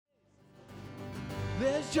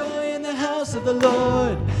There's joy in the house of the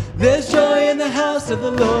Lord. There's joy in the house of the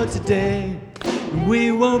Lord today.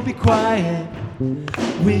 We won't be quiet.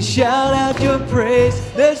 We shout out your praise.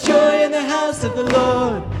 There's joy in the house of the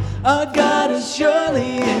Lord. Our God is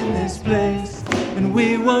surely in this place. And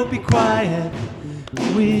we won't be quiet.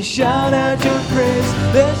 We shout out your praise.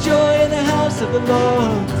 There's joy in the house of the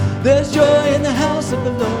Lord. There's joy in the house of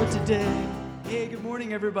the Lord today. Hey, good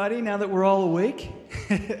morning, everybody. Now that we're all awake,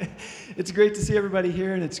 it's great to see everybody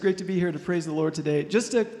here, and it's great to be here to praise the Lord today.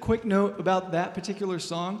 Just a quick note about that particular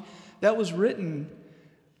song. That was written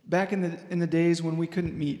back in the days when we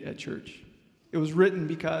couldn't meet at church. It was written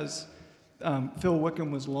because Phil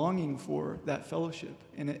Wickham was longing for that fellowship.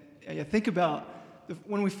 And I think about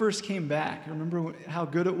when we first came back. I remember how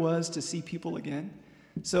good it was to see people again.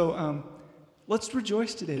 So let's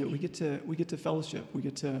rejoice today that we get to fellowship. We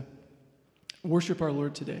get to worship our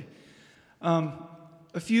Lord today.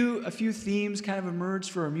 A few themes kind of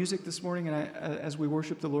emerged for our music this morning, and as we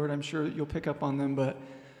worship the Lord, I'm sure you'll pick up on them. But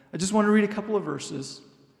I just want to read a couple of verses.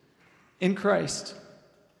 In Christ,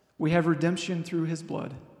 we have redemption through His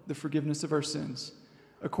blood, the forgiveness of our sins,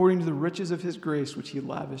 according to the riches of His grace, which He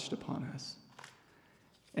lavished upon us.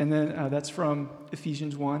 And then that's from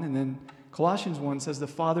Ephesians 1. And then Colossians 1 says, the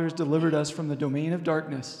Father has delivered us from the domain of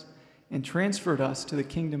darkness and transferred us to the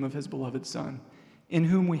kingdom of His beloved Son, in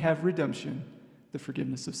whom we have redemption, the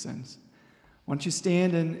forgiveness of sins. Why don't you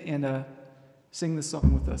stand and sing this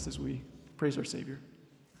song with us as we praise our Savior.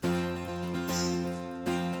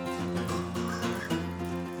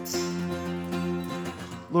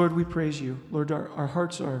 Lord, we praise you. Lord, our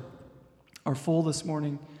hearts are full this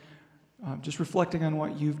morning, just reflecting on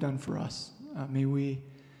what you've done for us. May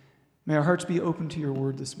our hearts be open to your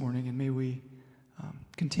word this morning, and may we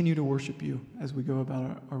continue to worship you as we go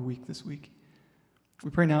about our week this week. We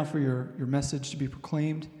pray now for your message to be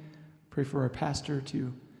proclaimed. Pray for our pastor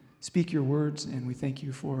to speak your words, and we thank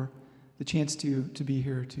you for the chance to be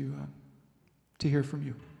here to hear from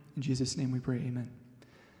you. In Jesus' name we pray, amen.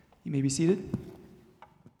 You may be seated. I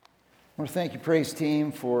want to thank you, praise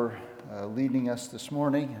team, for leading us this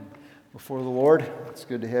morning and before the Lord. It's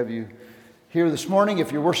good to have you here this morning.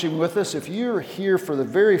 If you're worshiping with us, if you're here for the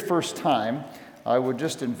very first time, I would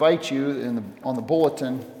just invite you on the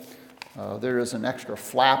bulletin. There is an extra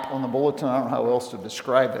flap on the bulletin. I don't know how else to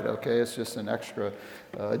describe it, okay? It's just an extra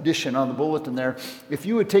addition on the bulletin there. If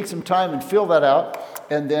you would take some time and fill that out,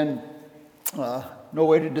 and then no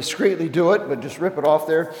way to discreetly do it, but just rip it off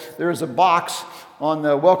there. There is a box on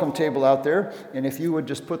the welcome table out there, and if you would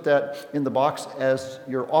just put that in the box as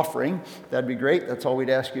your offering, that'd be great. That's all we'd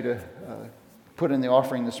ask you to put in the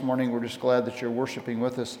offering this morning. We're just glad that you're worshiping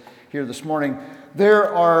with us here this morning.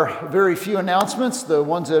 There are very few announcements. The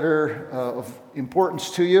ones that are of importance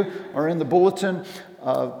to you are in the bulletin,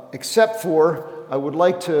 except for I would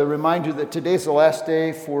like to remind you that today's the last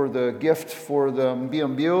day for the gift for the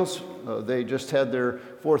Biombios. They just had their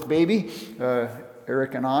fourth baby.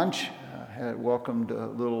 Eric and Anj had welcomed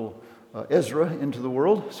little Ezra into the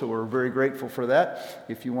world, so we're very grateful for that.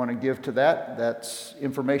 If you want to give to that, that's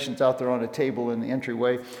information's out there on a table in the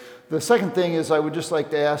entryway. The second thing is I would just like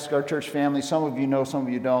to ask our church family, some of you know, some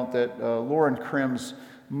of you don't, that Lauren Krim's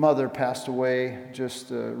mother passed away just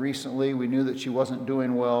recently. We knew that she wasn't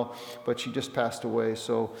doing well, but she just passed away.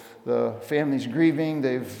 So the family's grieving.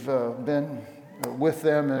 They've been with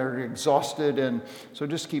them. They're exhausted. And so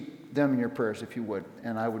just keep them in your prayers if you would.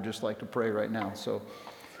 And I would just like to pray right now. So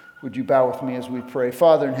would you bow with me as we pray?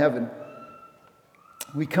 Father in heaven,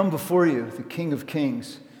 we come before you, the King of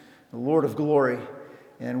Kings, the Lord of glory,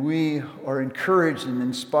 and we are encouraged and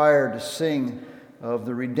inspired to sing of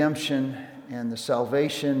the redemption and the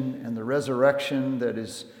salvation and the resurrection that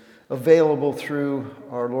is available through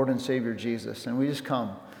our Lord and Savior Jesus. And we just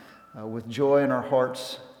come with joy in our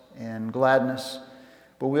hearts and gladness.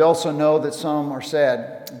 But we also know that some are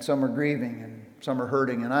sad and some are grieving and some are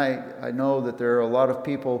hurting. And I know that there are a lot of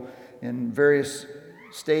people in various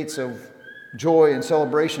states of joy and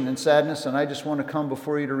celebration and sadness, and I just want to come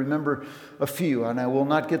before you to remember a few, and I will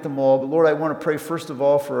not get them all. But Lord, I want to pray first of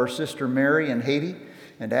all for our sister Mary in Haiti,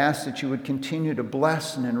 and ask that you would continue to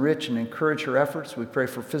bless and enrich and encourage her efforts. We pray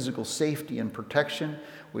for physical safety and protection.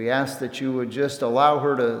 We ask that you would just allow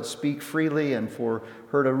her to speak freely and for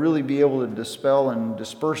her to really be able to dispel and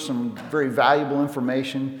disperse some very valuable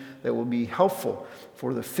information that will be helpful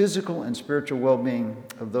for the physical and spiritual well-being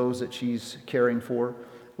of those that she's caring for.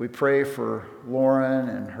 We pray for Lauren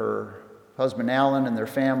and her husband Alan and their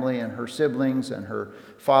family and her siblings and her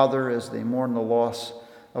father as they mourn the loss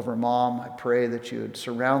of her mom. I pray that you would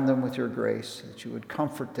surround them with your grace, that you would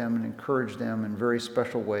comfort them and encourage them in very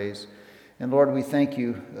special ways. And Lord, we thank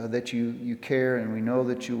you that you care, and we know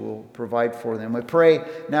that you will provide for them. I pray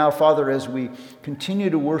now, Father, as we continue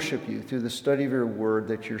to worship you through the study of your word,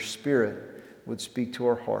 that your Spirit would speak to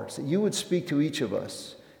our hearts, that you would speak to each of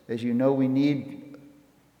us as you know we need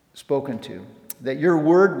spoken to, that your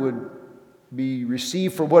word would be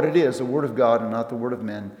received for what it is, the word of God and not the word of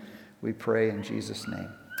men. We pray in Jesus' name.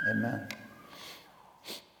 Amen.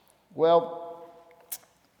 Well,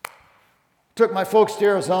 took my folks to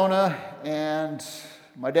Arizona, and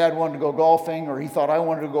my dad wanted to go golfing, or he thought I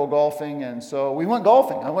wanted to go golfing, and so we went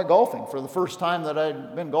golfing. I went golfing for the first time that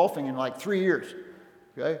I'd been golfing in like 3 years.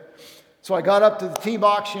 Okay? So I got up to the tee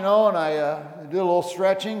box, and I did a little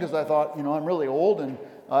stretching because I thought, I'm really old and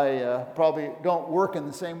I probably don't work in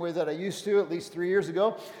the same way that I used to at least 3 years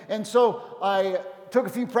ago. And so I took a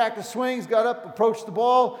few practice swings, got up, approached the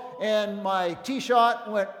ball, and my tee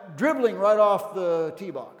shot went dribbling right off the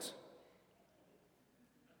tee box.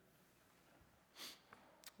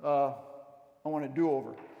 I want a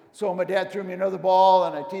do-over. So my dad threw me another ball,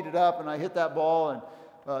 and I teed it up, and I hit that ball.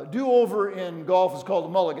 And do-over in golf is called a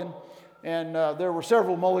mulligan. And there were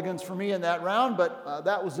several mulligans for me in that round, but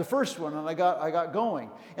that was the first one, and I got going.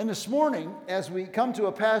 And this morning, as we come to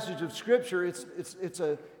a passage of Scripture,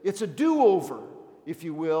 it's a do-over, if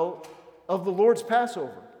you will, of the Lord's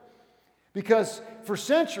Passover. Because for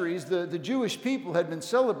centuries, the Jewish people had been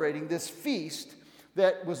celebrating this feast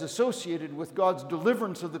that was associated with God's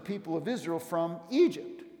deliverance of the people of Israel from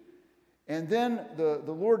Egypt. And then the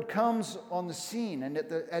Lord comes on the scene, and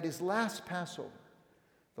at his last Passover,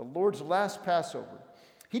 the Lord's last Passover,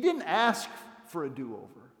 he didn't ask for a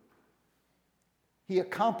do-over. He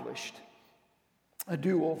accomplished a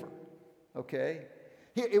do-over, okay?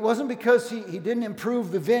 It wasn't because he didn't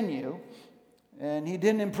improve the venue and he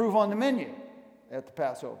didn't improve on the menu at the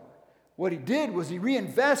Passover. What he did was he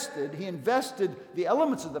invested the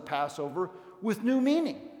elements of the Passover with new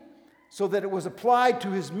meaning so that it was applied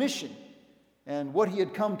to his mission and what he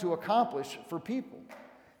had come to accomplish for people.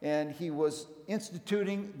 And he was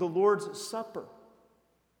instituting the Lord's Supper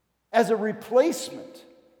as a replacement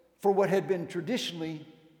for what had been traditionally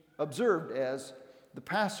observed as the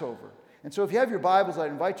Passover. And so if you have your Bibles,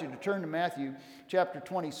 I'd invite you to turn to Matthew chapter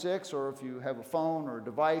 26, or if you have a phone or a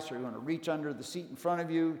device, or you want to reach under the seat in front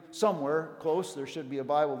of you, somewhere close, there should be a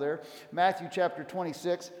Bible there. Matthew chapter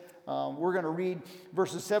 26. We're going to read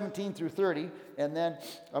verses 17 through 30, and then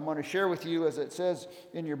I'm going to share with you, as it says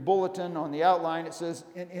in your bulletin on the outline, it says,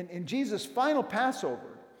 in Jesus' final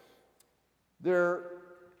Passover,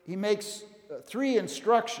 he makes 3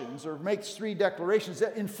 instructions, or makes 3 declarations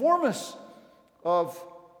that inform us of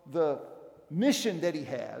the mission that he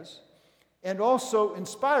has, and also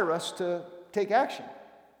inspire us to take action.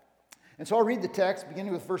 And so I'll read the text,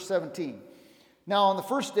 beginning with verse 17. Now on the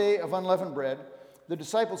first day of unleavened bread, the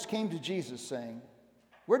disciples came to Jesus, saying,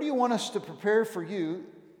 "Where do you want us to prepare for you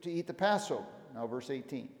to eat the Passover?" Now, verse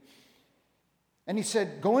 18. And he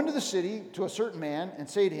said, "Go into the city to a certain man and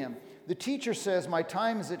say to him, 'The teacher says, my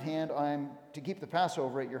time is at hand. I am to keep the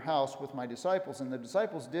Passover at your house with my disciples.' And the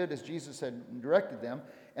disciples did as Jesus had directed them,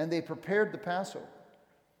 and they prepared the Passover.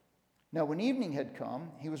 Now, when evening had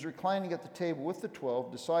come, he was reclining at the table with the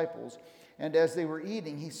 12 disciples. And as they were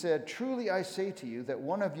eating, he said, 'Truly I say to you that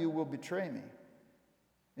one of you will betray me.'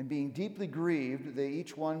 And being deeply grieved, they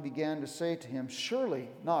each one began to say to him, 'Surely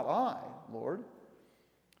not I, Lord.'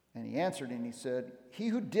 And he answered and he said, 'He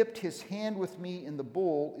who dipped his hand with me in the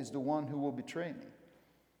bowl is the one who will betray me.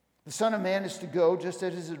 The Son of Man is to go just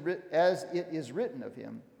as it is written of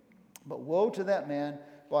him. But woe to that man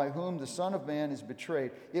by whom the Son of Man is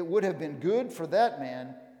betrayed. It would have been good for that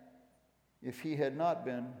man if he had not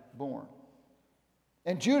been born.'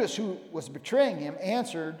 And Judas, who was betraying him,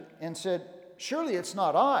 answered and said, 'Surely it's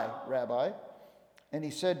not I, Rabbi.' And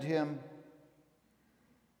he said to him,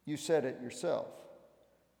 'You said it yourself.'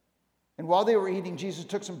 And while they were eating, Jesus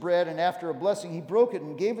took some bread, and after a blessing, he broke it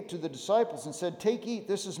and gave it to the disciples and said, 'Take, eat,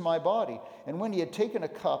 this is my body.' And when he had taken a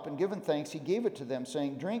cup and given thanks, he gave it to them,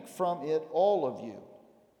 saying, 'Drink from it, all of you.'"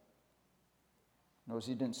 Notice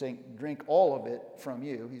he didn't say, "Drink all of it from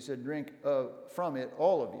you." He said, "Drink from it,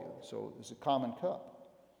 all of you." So it was a common cup.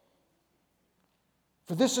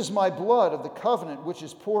 "For this is my blood of the covenant, which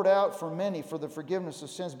is poured out for many for the forgiveness of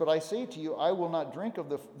sins. But I say to you, I will not drink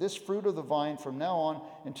of this fruit of the vine from now on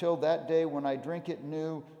until that day when I drink it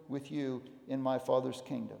new with you in my Father's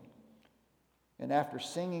kingdom." And after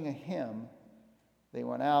singing a hymn, they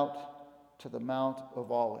went out to the Mount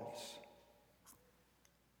of Olives.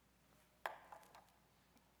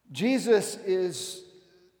 Jesus is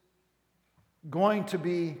going to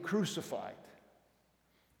be crucified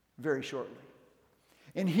very shortly.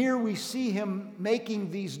 And here we see him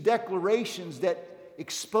making these declarations that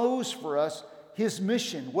expose for us his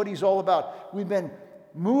mission, what he's all about. We've been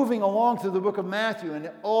moving along through the book of Matthew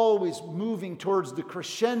and always moving towards the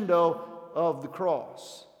crescendo of the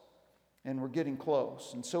cross. And we're getting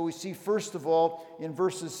close. And so we see, first of all, in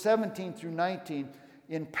verses 17 through 19,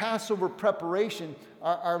 in Passover preparation,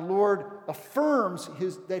 our Lord affirms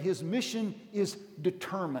that his mission is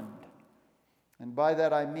determined. And by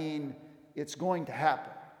that I mean it's going to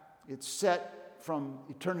happen. It's set from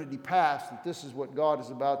eternity past that this is what God is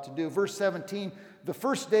about to do. Verse 17, the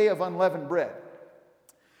first day of unleavened bread.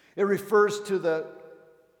 It refers to the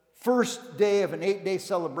first day of an 8-day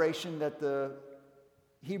celebration that the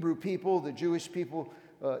Hebrew people, the Jewish people,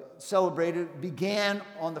 celebrated. Began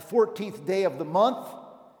on the 14th day of the month.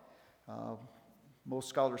 Most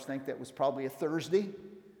scholars think that was probably a Thursday.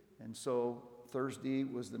 And so Thursday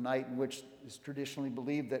was the night in which it's traditionally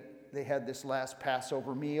believed that they had this last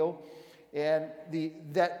Passover meal. And the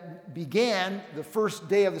first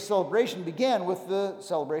day of the celebration began with the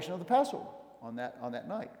celebration of the Passover on that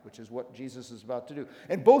night, which is what Jesus is about to do.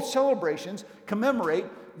 And both celebrations commemorate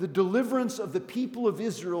the deliverance of the people of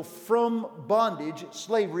Israel from bondage,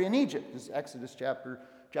 slavery in Egypt. This is Exodus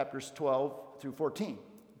chapters 12 through 14.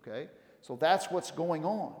 Okay? So that's what's going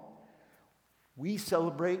on. We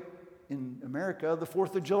celebrate in America the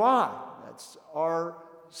 4th of July. That's our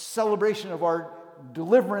celebration of our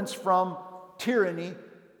deliverance from tyranny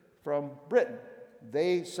from Britain.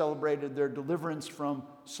 They celebrated their deliverance from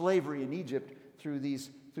slavery in Egypt through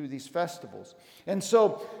these festivals. And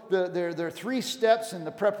so there are 3 steps in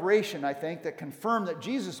the preparation, I think, that confirm that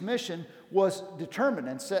Jesus' mission was determined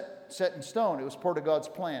and set in stone. It was part of God's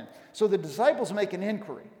plan. So the disciples make an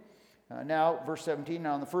inquiry. Now, verse 17,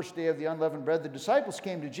 now on the first day of the unleavened bread, the disciples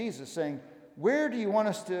came to Jesus saying, "Where do you want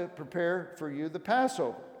us to prepare for you the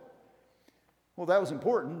Passover?" Well, that was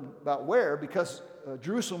important about where, because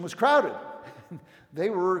Jerusalem was crowded. They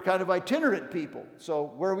were kind of itinerant people.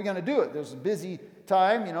 So where are we going to do it? There's a busy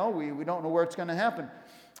time, we don't know where it's going to happen.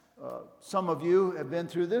 Some of you have been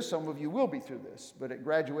through this, some of you will be through this. But at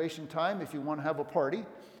graduation time, if you want to have a party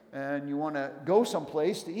and you want to go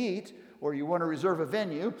someplace to eat, or you want to reserve a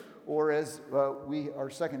venue, or as our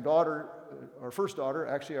first daughter,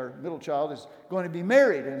 actually our middle child, is going to be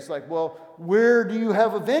married. And it's like, well, where do you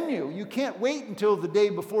have a venue? You can't wait until the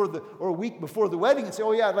day before or a week before the wedding and say,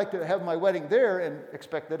 oh yeah, I'd like to have my wedding there and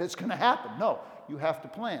expect that it's going to happen. No, you have to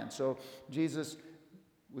plan. So Jesus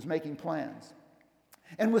was making plans.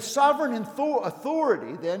 And with sovereign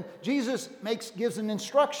authority, then, Jesus gives an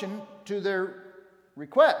instruction to their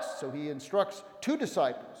request. So he instructs 2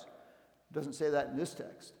 disciples. It doesn't say that in this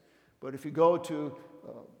text. But if you go to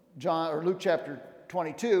John or Luke chapter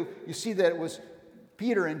 22, you see that it was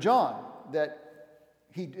Peter and John that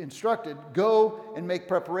he instructed, go and make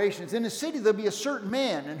preparations. In the city there'll be a certain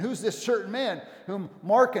man. And who's this certain man? Whom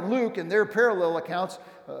Mark and Luke, in their parallel accounts,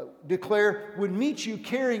 declare would meet you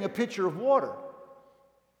carrying a pitcher of water.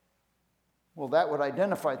 Well, that would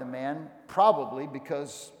identify the man, probably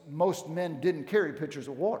because most men didn't carry pitchers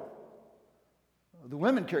of water. The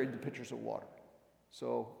women carried the pitchers of water.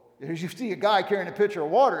 So as you see a guy carrying a pitcher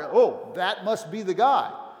of water, oh, that must be the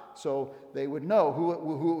guy. So they would know who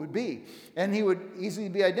it would be. And he would easily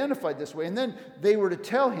be identified this way. And then they were to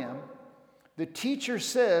tell him, the teacher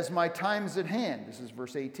says, my time is at hand. This is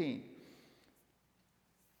verse 18.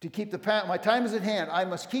 My time is at hand. I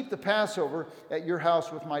must keep the Passover at your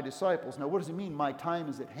house with my disciples. Now, what does it mean, my time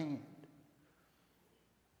is at hand?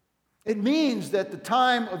 It means that the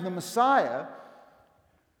time of the Messiah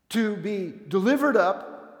to be delivered up,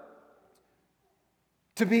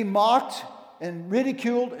 to be mocked and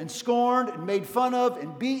ridiculed and scorned and made fun of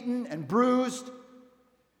and beaten and bruised,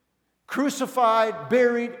 crucified,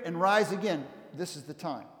 buried, and rise again. This is the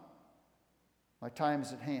time. My time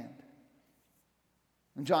is at hand.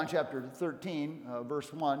 In John chapter 13,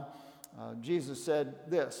 verse 1, Jesus said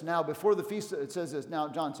this. Now before the feast, it says this, now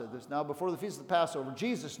John said this, now before the feast of the Passover,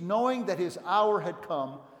 Jesus, knowing that his hour had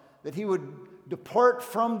come, that he would depart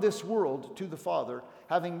from this world to the Father,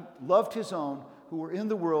 having loved his own who were in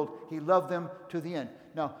the world, he loved them to the end.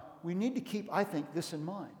 Now, we need to keep, I think, this in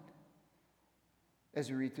mind as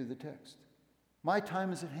we read through the text. My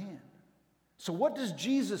time is at hand. So what does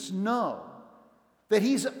Jesus know? That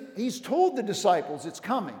he's told the disciples it's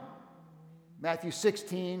coming. Matthew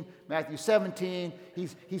 16, Matthew 17,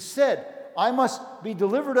 he said, I must be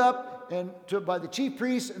delivered up by the chief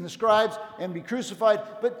priests and the scribes and be crucified,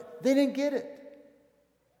 but they didn't get it.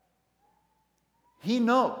 He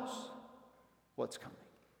knows what's coming.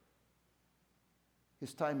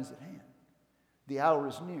 His time is at hand. The hour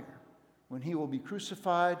is near. when he will be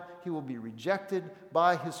crucified, he will be rejected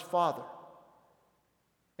by his Father.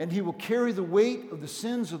 And he will carry the weight of the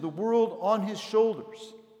sins of the world on his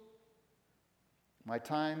shoulders. My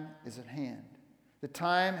time is at hand. The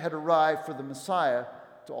time had arrived for the Messiah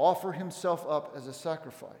to offer himself up as a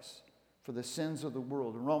sacrifice for the sins of the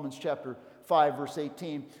world. In Romans chapter 5, verse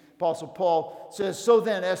 18, Apostle Paul says, "So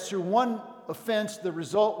then, as through one offense the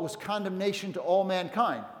result was condemnation to all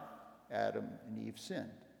mankind," Adam and Eve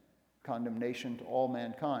sinned, condemnation to all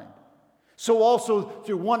mankind, "so also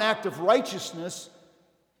through one act of righteousness,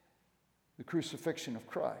 the crucifixion of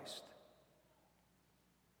Christ.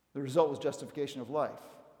 The result was justification of life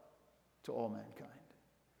to all mankind."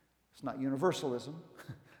 It's not universalism.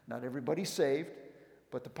 Not everybody's saved,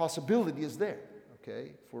 but the possibility is there,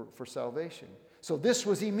 okay, for salvation. So this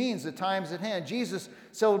was he means, the time's at hand. Jesus'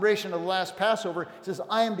 celebration of the last Passover says,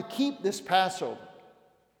 I am to keep this Passover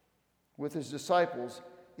with his disciples.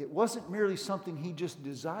 It wasn't merely something he just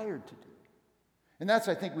desired to do. And that's,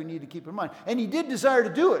 I think, we need to keep in mind. And he did desire to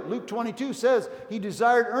do it. Luke 22 says he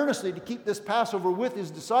desired earnestly to keep this Passover with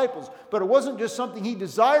his disciples. But it wasn't just something he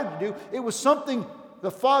desired to do. It was something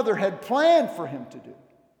the Father had planned for him to do.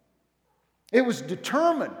 It was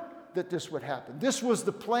determined that this would happen. This was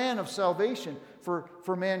the plan of salvation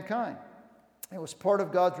for mankind. It was part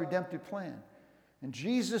of God's redemptive plan. And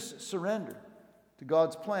Jesus' surrender to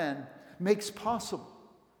God's plan makes possible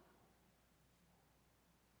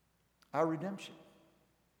our redemption.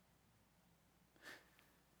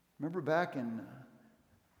 Remember back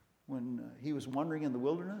when he was wandering in the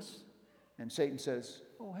wilderness and Satan says,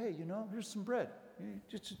 oh, hey, here's some bread.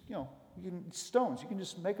 Just, you can stones. You can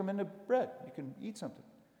just make them into bread. You can eat something.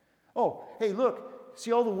 Oh, hey, look,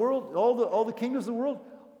 see all the world, all the kingdoms of the world?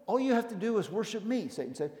 All you have to do is worship me,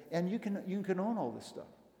 Satan said, and you can own all this stuff.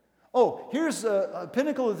 Oh, here's a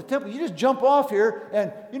pinnacle of the temple. You just jump off here,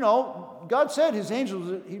 and, God said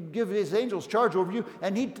he'd give his angels charge over you,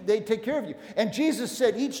 and they'd take care of you. And Jesus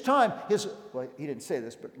said each time, he didn't say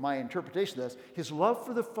this, but my interpretation of this, his love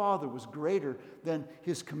for the Father was greater than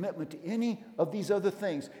his commitment to any of these other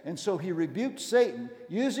things. And so he rebuked Satan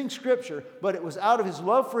using Scripture, but it was out of his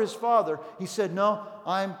love for his Father. He said, no,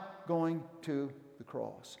 I'm going to the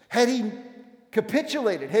cross. Had he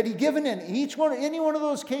capitulated, had he given in any one of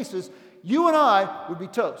those cases, you and I would be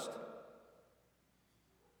toast.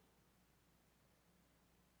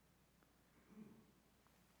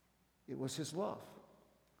 It was his love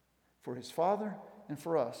for his Father and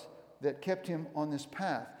for us that kept him on this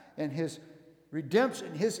path. And his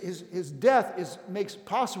redemption, his death makes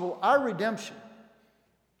possible our redemption.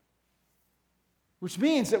 Which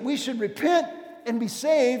means that we should repent and be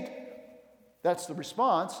saved. That's the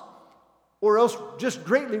response. Or else just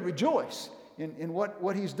greatly rejoice in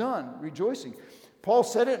what he's done, rejoicing. Paul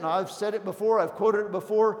said it, and I've said it before, I've quoted it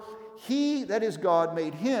before. He, that is God,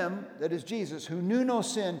 made him, that is Jesus, who knew no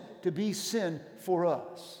sin, to be sin for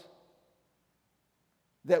us,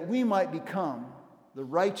 that we might become the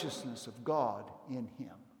righteousness of God in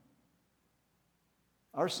him.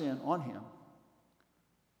 Our sin on him,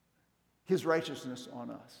 his righteousness on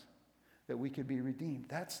us, that we could be redeemed.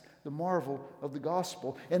 That's the marvel of the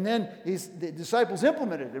gospel. And then the disciples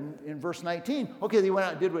implemented it in verse 19. Okay, they went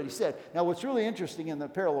out and did what he said. Now, what's really interesting in the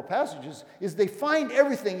parallel passages is they find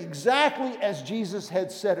everything exactly as Jesus had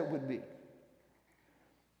said it would be.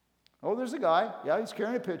 Oh, there's a guy. Yeah, he's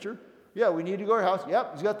carrying a pitcher. Yeah, we need to go to our house.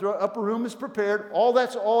 Yep, he's got the upper room is prepared.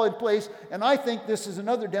 That's all in place. And I think this is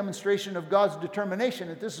another demonstration of God's determination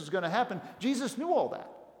that this is going to happen. Jesus knew all that.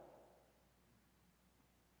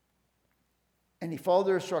 And he followed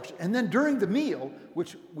their instruction. And then during the meal,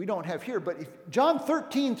 which we don't have here, but if John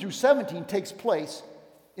 13 through 17 takes place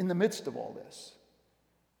in the midst of all this.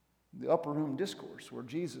 The upper room discourse where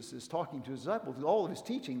Jesus is talking to his disciples. All of his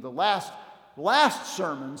teaching, the last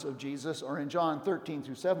sermons of Jesus are in John 13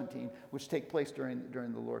 through 17, which take place during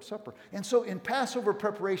the Lord's Supper. And so in Passover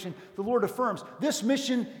preparation, the Lord affirms this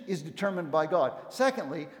mission is determined by God.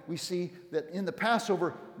 Secondly, we see that in the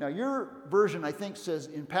Passover, now your version I think says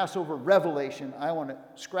in Passover revelation. I want to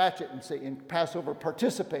scratch it and say in Passover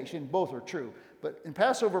participation. Both are true. But in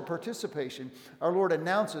Passover participation, our Lord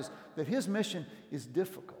announces that his mission is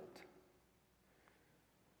difficult.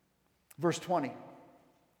 Verse 20.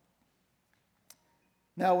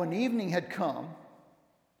 Now, when evening had come,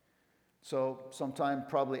 so sometime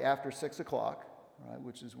probably after 6 o'clock, right,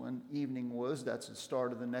 which is when evening was, that's the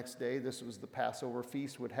start of the next day. This was the Passover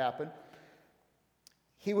feast would happen.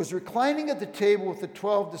 He was reclining at the table with the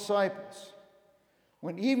 12 disciples.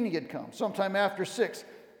 When evening had come, sometime after 6,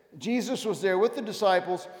 Jesus was there with the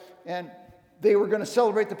disciples, and they were going to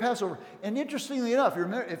celebrate the Passover. And interestingly enough,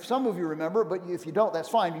 if some of you remember, but if you don't, that's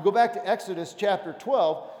fine. You go back to Exodus chapter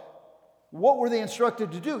 12. What were they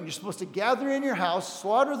instructed to do? You're supposed to gather in your house,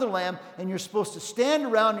 slaughter the lamb, and you're supposed to stand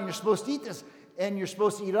around and you're supposed to eat this, and you're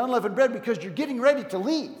supposed to eat unleavened bread because you're getting ready to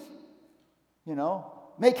leave.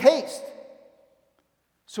 Make haste.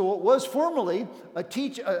 So it was formerly a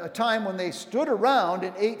time when they stood around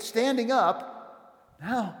and ate standing up.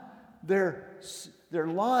 Now they're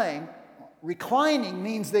lying. Reclining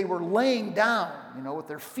means they were laying down, with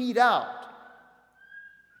their feet out.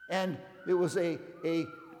 And it was a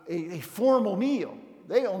formal meal.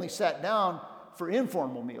 They only sat down for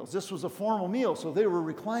informal meals. This was a formal meal, so they were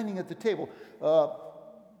reclining at the table.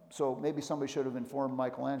 So maybe somebody should have informed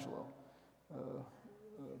Michelangelo.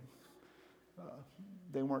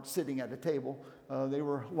 They weren't sitting at a table. They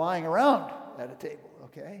were lying around at a table,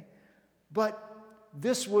 okay? But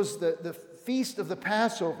this was the feast of the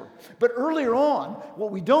Passover. But earlier on,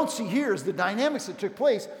 what we don't see here is the dynamics that took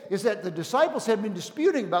place is that the disciples had been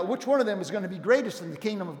disputing about which one of them was going to be greatest in the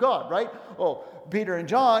kingdom of God, right? Oh, Peter and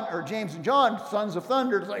John, or James and John, sons of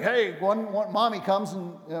thunder, it's like, hey, one mommy comes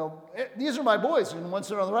and, these are my boys, and one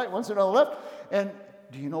sit on the right, one sit on the left, and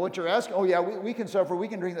do you know what you're asking? Oh, yeah, we can suffer, we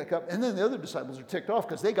can drink that cup. And then the other disciples are ticked off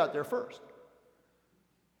because they got there first.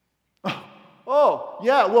 Oh,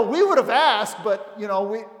 yeah, well, we would have asked, but,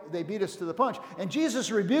 they beat us to the punch. And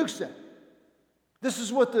Jesus rebukes them. This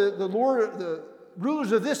is what the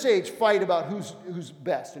rulers of this age fight about who's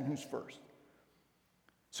best and who's first.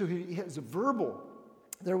 So he has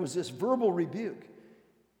there was this verbal rebuke.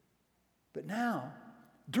 But now,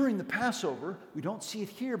 during the Passover, we don't see it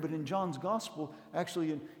here, but in John's gospel,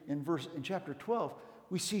 actually in chapter 12,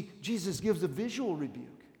 we see Jesus gives a visual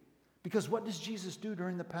rebuke. Because what does Jesus do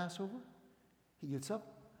during the Passover? He gets up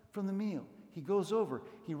from the meal. He goes over.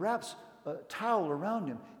 He wraps a towel around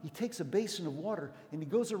him. He takes a basin of water and he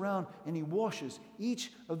goes around and he washes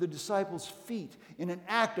each of the disciples' feet in an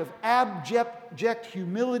act of abject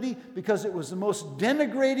humility, because it was the most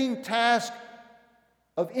denigrating task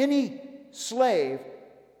of any slave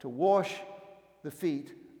to wash the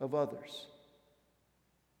feet of others.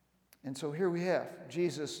 And so here we have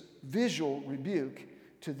Jesus' visual rebuke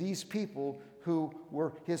to these people who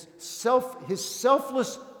were his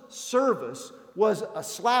selfless service was a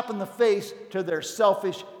slap in the face to their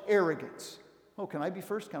selfish arrogance. Oh, can I be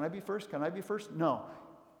first? Can I be first? Can I be first? No.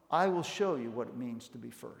 I will show you what it means to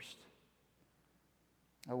be first.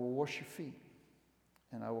 I will wash your feet,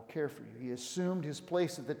 and I will care for you. He assumed his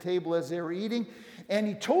place at the table as they were eating, and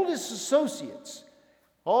he told his associates,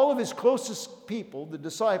 all of his closest people, the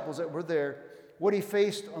disciples that were there, what he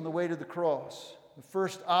faced on the way to the cross. The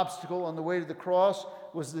first obstacle on the way to the cross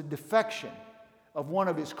was the defection of one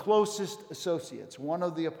of his closest associates, one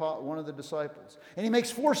of the disciples. And he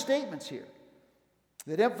makes 4 statements here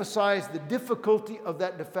that emphasize the difficulty of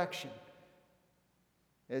that defection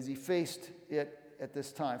as he faced it at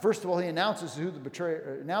this time. First of all, he announces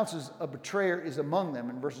a betrayer is among them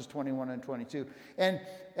in verses 21 and 22. And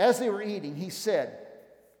as they were eating, he said,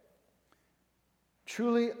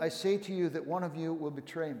 "Truly I say to you that one of you will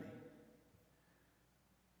betray me."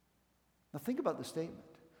 Now think about the statement.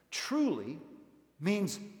 Truly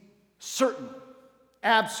means certainly,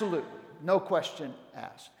 absolutely, no question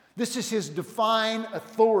asked. This is his divine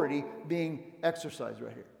authority being exercised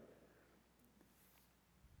right here.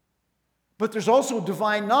 But there's also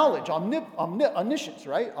divine knowledge, omniscience,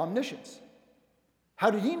 right? Omniscience.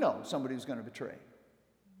 How did he know somebody was going to betray him?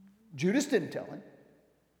 Judas didn't tell him.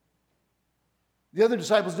 The other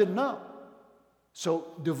disciples didn't know. So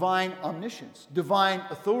divine omniscience, divine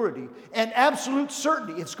authority, and absolute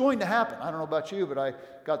certainty. It's going to happen. I don't know about you, but I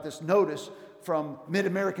got this notice from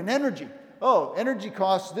Mid-American Energy. Oh, energy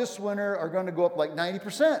costs this winter are going to go up like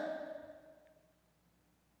 90%.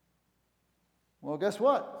 Well, guess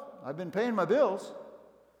what? I've been paying my bills.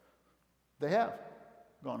 They have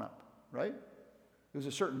gone up, right? It was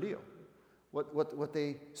a certain deal. What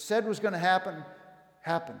they said was going to happen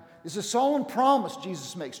happened. It's a solemn promise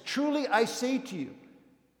Jesus makes. Truly I say to you,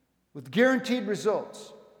 with guaranteed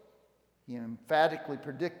results. He emphatically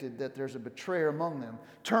predicted that there's a betrayer among them.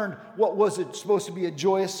 Turned what was it supposed to be a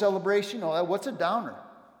joyous celebration? Oh, what's a downer?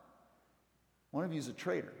 One of you is a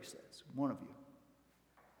traitor, he says. One of you.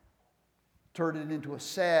 Turned it into a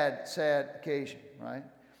sad, sad occasion, right?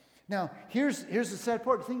 Now, here's the sad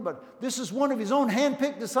part to think about it. This is one of his own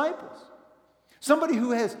handpicked disciples. Somebody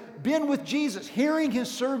who has been with Jesus, hearing his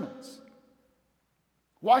sermons,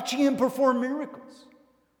 watching him perform miracles,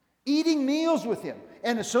 eating meals with him,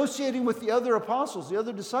 and associating with the other apostles, the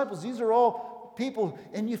other disciples. These are all people.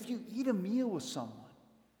 And if you eat a meal with someone,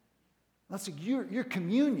 That's like your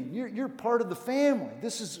communion. You're part of the family.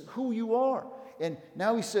 This is who you are. And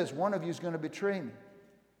now he says, one of you is going to betray me.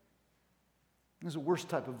 This is the worst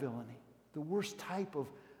type of villainy. The worst type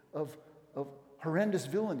of horrendous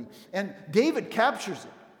villainy. And David captures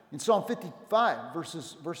it in Psalm 55,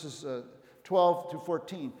 verses 12 to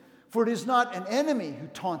 14. For it is not an enemy who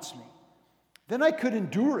taunts me. Then I could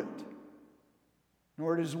endure it.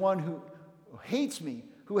 Nor it is one who hates me,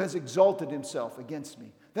 who has exalted himself against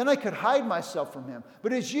me. Then I could hide myself from him.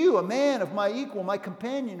 But as you, a man of my equal, my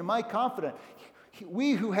companion, and my confidant,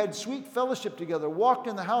 we who had sweet fellowship together, walked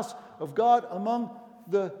in the house of God among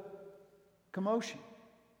the commotion.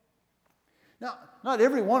 Now, not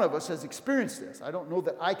every one of us has experienced this. I don't know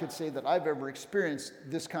that I could say that I've ever experienced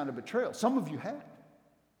this kind of betrayal. Some of you have.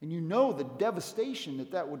 And you know the devastation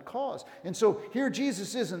that that would cause. And so here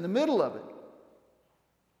Jesus is in the middle of it.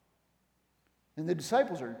 And the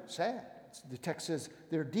disciples are sad. The text says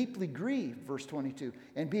they're deeply grieved, verse 22.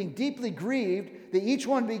 And being deeply grieved, they each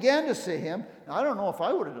one began to say to him, now, I don't know if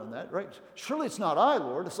I would have done that, right? Surely it's not I,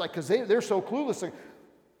 Lord. It's like, because they're so clueless. Like,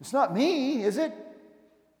 it's not me, is it?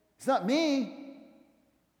 It's not me.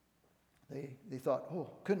 They thought, oh,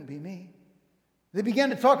 couldn't be me. They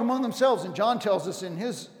began to talk among themselves, and John tells us in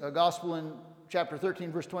his gospel in chapter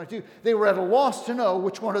 13, verse 22, they were at a loss to know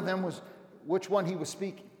which one he was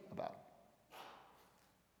speaking about.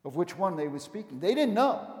 Of which one they were speaking. They didn't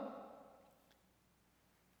know.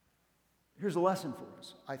 Here's a lesson for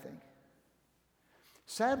us, I think.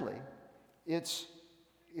 Sadly, it's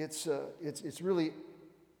really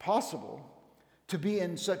possible to be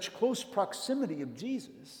in such close proximity of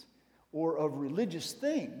Jesus or of religious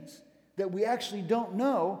things that we actually don't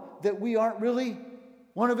know that we aren't really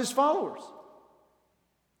one of his followers.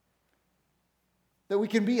 That we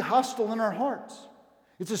can be hostile in our hearts.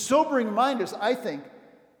 It's a sobering reminder, I think,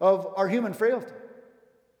 of our human frailty.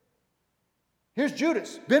 Here's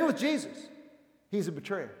Judas, been with Jesus. He's a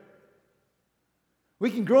betrayer. We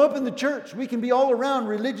can grow up in the church. We can be all around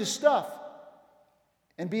religious stuff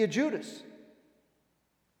and be a Judas.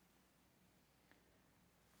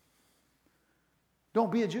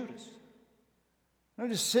 Don't be a Judas. Don't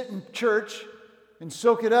just sit in church and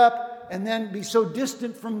soak it up and then be so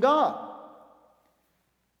distant from God.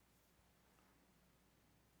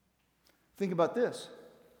 Think about this.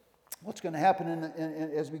 What's going to happen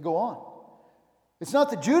as we go on? It's not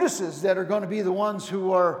the Judases that are going to be the ones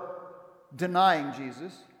who are denying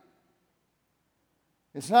Jesus.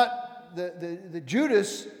 It's not the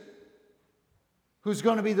Judas who's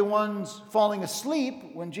going to be the ones falling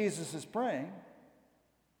asleep when Jesus is praying.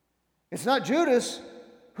 It's not Judas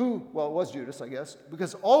who, well, it was Judas, I guess,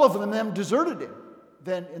 because all of them deserted him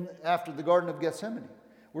then after the Garden of Gethsemane.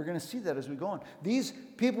 We're going to see that as we go on. These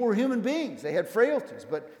people were human beings. They had frailties.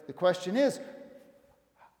 But the question is,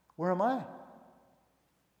 where am I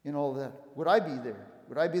in all of that? Would I be there?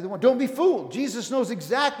 Would I be the one? Don't be fooled. Jesus knows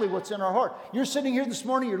exactly what's in our heart. You're sitting here this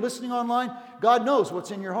morning. You're listening online. God knows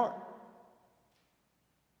what's in your heart.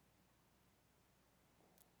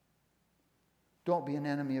 Don't be an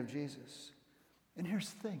enemy of Jesus. And here's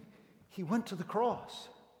the thing. He went to the cross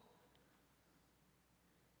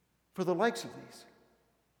for the likes of these.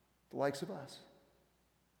 The likes of us.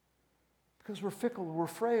 Because we're fickle, we're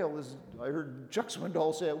frail, as I heard Chuck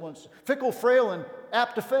Swindoll say it once. Fickle, frail, and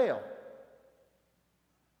apt to fail.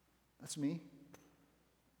 That's me.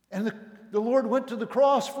 And the Lord went to the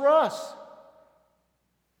cross for us.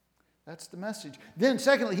 That's the message. Then,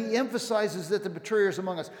 secondly, he emphasizes that the betrayer is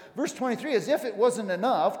among us. Verse 23, as if it wasn't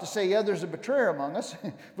enough to say, yeah, there's a betrayer among us.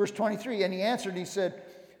 Verse 23, and he answered and he said,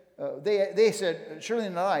 they said, surely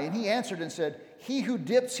not I. And he answered and said, he who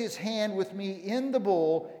dips his hand with me in the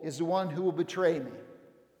bowl is the one who will betray me.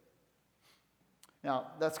 Now,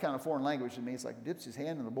 that's kind of foreign language to me. It's like, dips his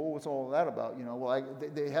hand in the bowl, what's all that about? You know, well,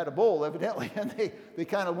 they had a bowl, evidently, and they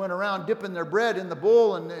kind of went around dipping their bread in the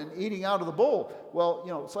bowl and eating out of the bowl. Well,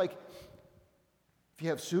 you know, it's like, if you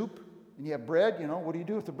have soup and you have bread, you know, what do you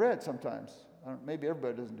do with the bread sometimes? Maybe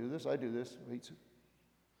everybody doesn't do this. I do this. I eat soup.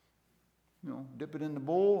 You know, dip it in the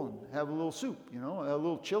bowl and have a little soup, you know, a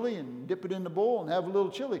little chili and dip it in the bowl and have a little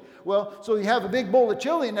chili. Well, so you have a big bowl of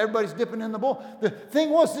chili and everybody's dipping in the bowl. The thing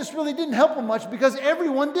was, this really didn't help them much because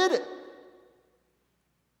everyone did it.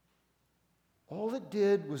 All it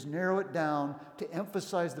did was narrow it down to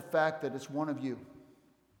emphasize the fact that it's one of you.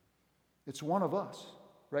 It's one of us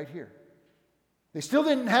right here. They still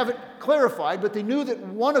didn't have it clarified, but they knew that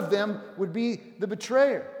one of them would be the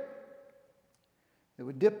betrayer. It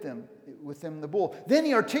would dip them with them in the bowl. Then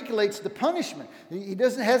he articulates the punishment. He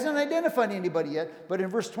hasn't identified anybody yet, but in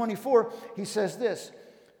verse 24, he says this,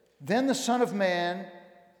 then the Son of Man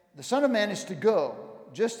is to go.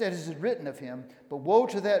 just as it is written of him. But woe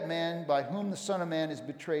to that man by whom the Son of Man is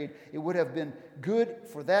betrayed. It would have been good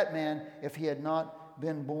for that man if he had not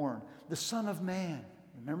been born. The Son of Man.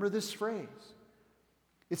 Remember this phrase.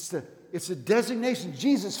 It's a designation,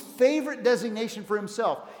 Jesus' favorite designation for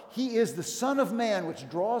himself. He is the Son of Man, which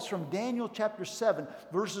draws from Daniel chapter 7,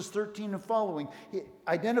 verses 13 and following,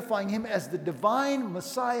 identifying him as the divine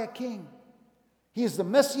Messiah King. He is the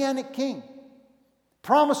Messianic King,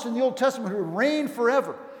 promised in the Old Testament, who would reign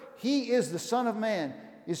forever. He is the Son of Man,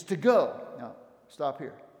 is to go. Now, stop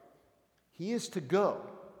here. He is to go,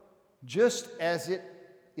 just as it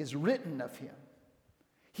is written of him.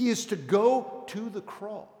 He is to go to the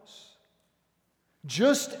cross,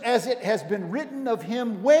 just as it has been written of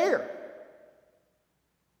him where?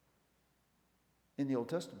 In the Old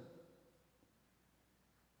Testament.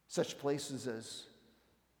 Such places as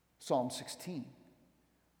Psalm 16,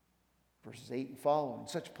 verses 8 and following.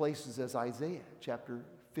 Such places as Isaiah chapter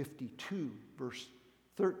 52, verse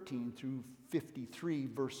 13 through 53,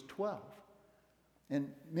 verse 12. And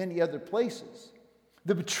many other places.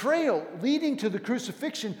 The betrayal leading to the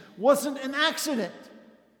crucifixion wasn't an accident,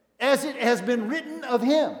 as it has been written of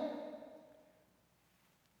him.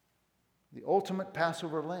 The ultimate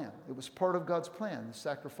Passover lamb. It was part of God's plan, the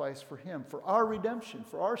sacrifice for him, for our redemption,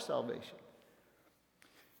 for our salvation.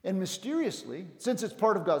 And mysteriously, since it's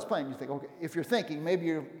part of God's plan, you think, okay, if you're thinking, maybe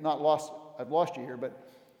you're not lost, I've lost you here,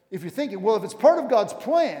 but if you're thinking, well, if it's part of God's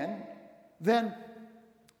plan, then,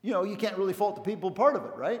 you can't really fault the people part of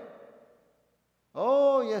it, right?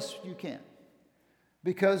 Oh, yes, you can.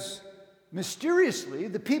 Because mysteriously,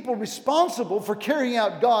 the people responsible for carrying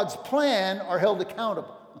out God's plan are held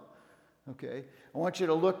accountable. Okay? I want you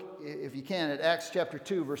to look, if you can, at Acts chapter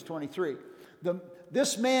 2, verse 23.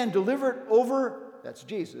 This man delivered over, that's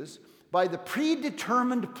Jesus, by the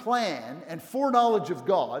predetermined plan and foreknowledge of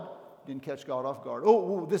God, didn't catch God off guard.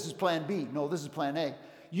 Oh, this is plan B. No, this is plan A.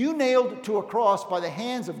 You nailed to a cross by the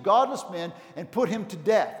hands of godless men and put him to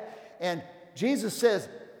death. And Jesus says,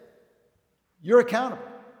 you're accountable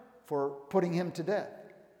for putting him to death.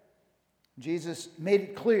 Jesus made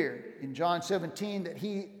it clear in John 17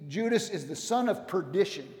 that Judas is the son of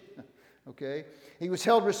perdition. Okay? He was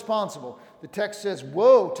held responsible. The text says,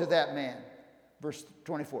 woe to that man. Verse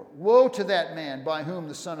 24. Woe to that man by whom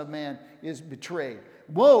the Son of Man is betrayed.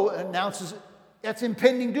 Woe announces that's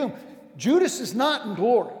impending doom. Judas is not in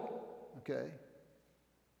glory. Okay?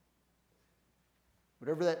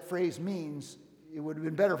 Whatever that phrase means, it would have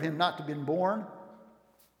been better for him not to have been born.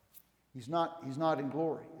 He's not in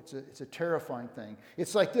glory. It's a terrifying thing.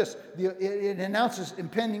 It's like this. It announces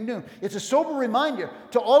impending doom. It's a sober reminder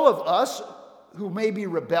to all of us who may be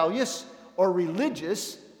rebellious or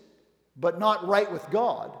religious, but not right with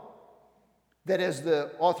God, that as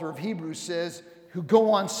the author of Hebrews says, who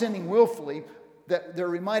go on sinning willfully, that they're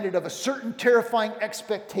reminded of a certain terrifying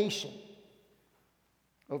expectation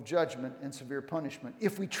of judgment and severe punishment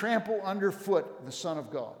if we trample underfoot the Son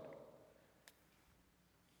of God.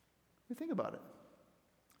 Think about it.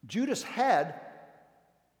 Judas had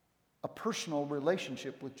a personal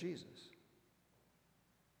relationship with Jesus.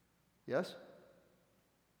 Yes?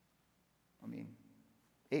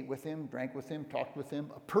 Ate with him, drank with him, talked with him.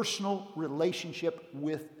 A personal relationship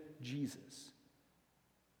with Jesus.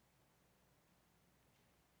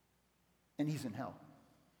 And he's in hell.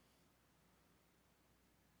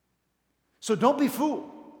 So don't be fooled.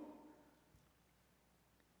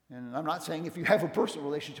 And I'm not saying if you have a personal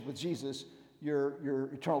relationship with Jesus, your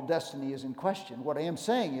eternal destiny is in question. What I am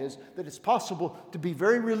saying is that it's possible to be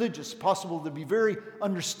very religious, possible to be very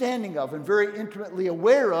understanding of and very intimately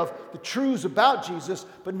aware of the truths about Jesus,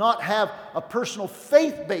 but not have a personal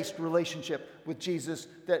faith-based relationship with Jesus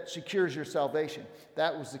that secures your salvation.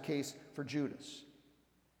 That was the case for Judas.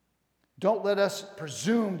 Don't let us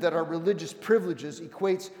presume that our religious privileges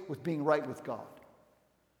equates with being right with God.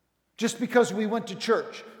 Just because we went to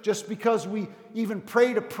church, just because we even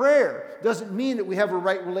prayed a prayer, doesn't mean that we have a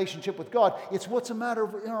right relationship with God. It's what's a matter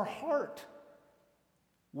in our heart.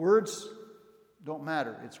 Words don't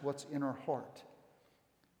matter. It's what's in our heart.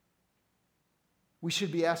 We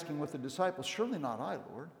should be asking with the disciples, surely not I,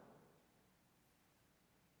 Lord.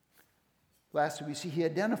 Lastly, we see he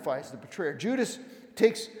identifies the betrayer. Judas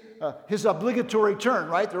takes his obligatory turn,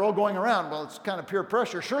 right? They're all going around. Well, it's kind of peer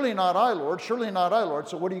pressure. Surely not I, Lord. Surely not I, Lord.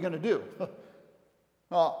 So what are you going to do?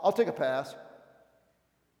 I'll take a pass.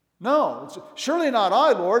 No, it's surely not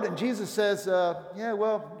I, Lord. And Jesus says, yeah,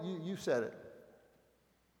 well, you said it.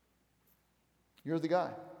 You're the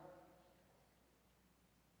guy.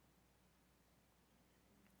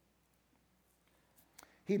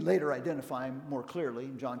 He'd later identify him more clearly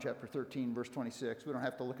in John chapter 13, verse 26. We don't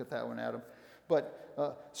have to look at that one, Adam.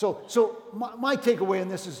 So my takeaway in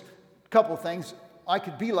this is a couple of things. I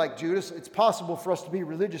could be like Judas. It's possible for us to be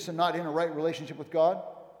religious and not in a right relationship with God.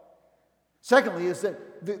 Secondly, is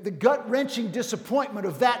that the gut-wrenching disappointment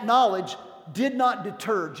of that knowledge did not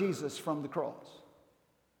deter Jesus from the cross.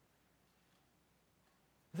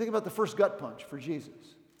 Think about the first gut punch for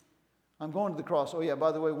Jesus. I'm going to the cross. Oh yeah,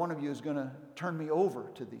 by the way, one of you is going to turn me over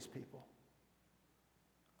to these people.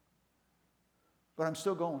 But I'm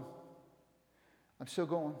still going. I'm still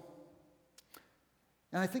going.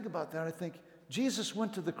 And I think about that. I think Jesus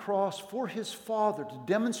went to the cross for his Father to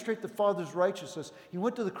demonstrate the Father's righteousness. He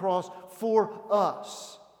went to the cross for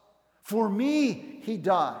us. For me, he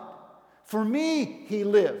died. For me, he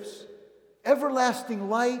lives. Everlasting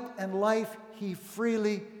light and life he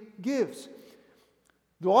freely gives.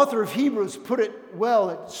 The author of Hebrews put it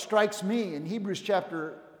well, it strikes me, in Hebrews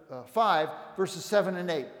chapter 5, verses 7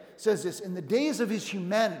 and 8. It says this, in the days of his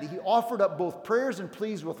humanity, he offered up both prayers and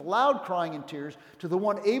pleas with loud crying and tears to the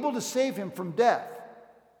one able to save him from death.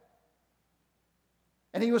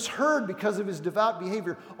 And he was heard because of his devout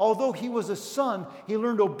behavior. Although he was a son, he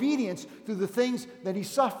learned obedience through the things that he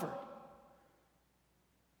suffered.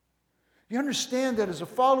 You understand that as a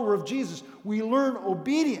follower of Jesus, we learn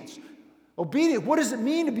obedience. Obedience. What does it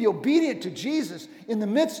mean to be obedient to Jesus in the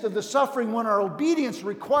midst of the suffering when our obedience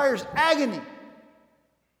requires agony?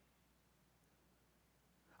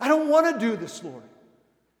 I don't want to do this, Lord.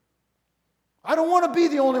 I don't want to be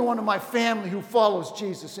the only one in my family who follows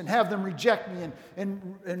Jesus and have them reject me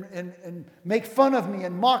and make fun of me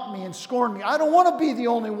and mock me and scorn me. I don't want to be the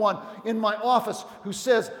only one in my office who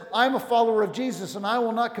says, I'm a follower of Jesus and I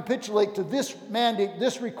will not capitulate to this mandate,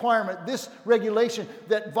 this requirement, this regulation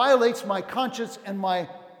that violates my conscience and my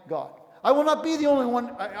God. I will not be the only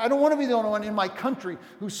one. I don't want to be the only one in my country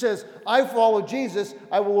who says, I follow Jesus,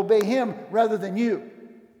 I will obey him rather than you.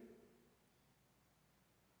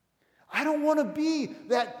 I don't want to be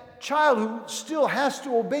that child who still has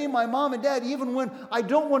to obey my mom and dad even when I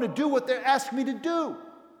don't want to do what they're asking me to do.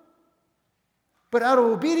 But out of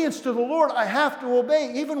obedience to the Lord, I have to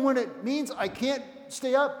obey, even when it means I can't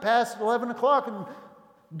stay up past 11 o'clock and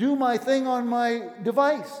do my thing on my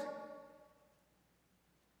device.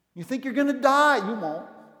 You think you're going to die, you won't.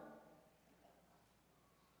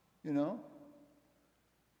 You know?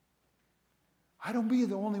 I don't be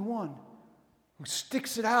the only one who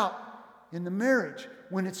sticks it out in the marriage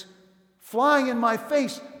when it's flying in my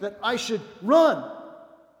face that I should run.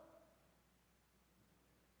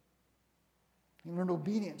 He learned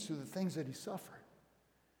obedience through the things that he suffered.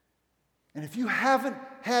 And if you haven't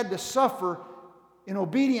had to suffer in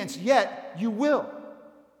obedience yet, you will,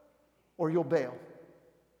 or you'll bail.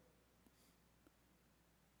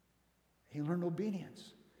 He learned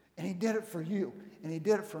obedience, and he did it for you, and he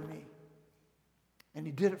did it for me, and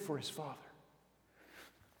he did it for his Father.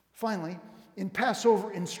 Finally, in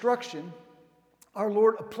Passover instruction, our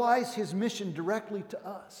Lord applies his mission directly to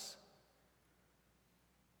us.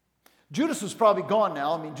 Judas was probably gone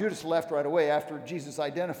now. I mean, Judas left right away after Jesus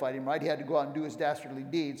identified him, right? He had to go out and do his dastardly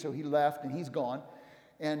deed, so he left and he's gone.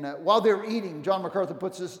 And while they were eating, John MacArthur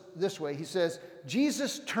puts this way. He says,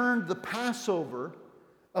 Jesus turned the Passover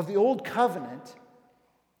of the Old Covenant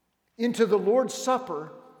into the Lord's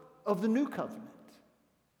Supper of the New Covenant.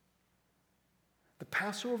 The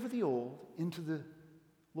Passover of the old into the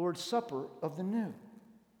Lord's Supper of the new.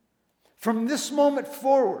 From this moment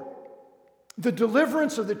forward, the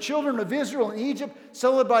deliverance of the children of Israel in Egypt,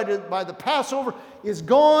 celebrated by the Passover, is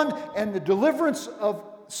gone, and the deliverance of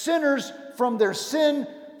sinners from their sin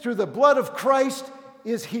through the blood of Christ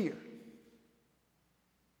is here.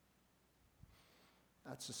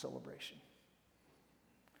 That's the celebration.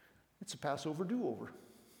 It's a Passover do-over.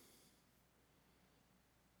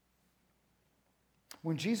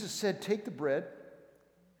 When Jesus said, take the bread,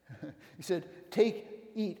 he said, take,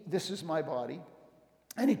 eat, this is my body.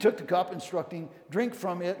 And he took the cup, instructing, drink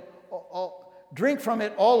from it,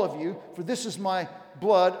 all of you, for this is my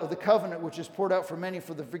blood of the covenant, which is poured out for many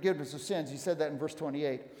for the forgiveness of sins. He said that in verse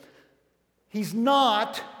 28. He's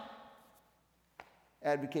not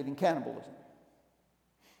advocating cannibalism.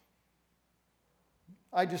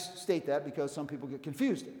 I just state that because some people get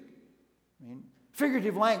confused there. I mean,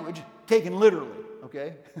 figurative language taken literally,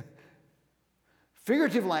 okay?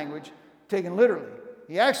 Figurative language taken literally.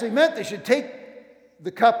 He actually meant they should take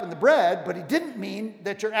the cup and the bread, but he didn't mean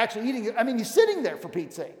that you're actually eating it. I mean, he's sitting there for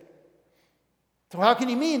Pete's sake. So how can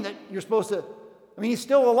he mean that you're supposed to? I mean, he's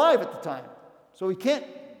still alive at the time, so he can't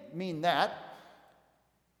mean that.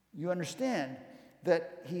 You understand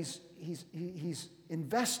that he's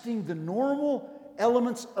investing the normal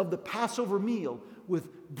elements of the Passover meal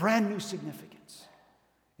with brand new significance.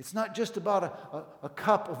 It's not just about a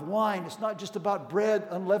cup of wine. It's not just about bread,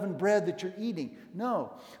 unleavened bread that you're eating.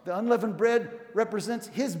 No, the unleavened bread represents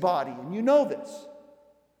his body, and you know this.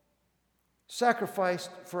 Sacrificed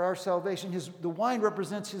for our salvation. The wine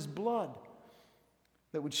represents his blood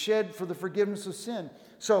that would shed for the forgiveness of sin.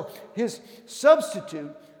 So his substitute,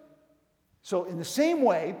 so in the same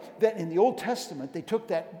way that in the Old Testament they took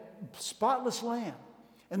that spotless lamb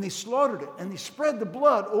and they slaughtered it and they spread the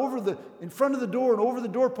blood in front of the door and over the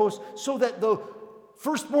doorpost so that the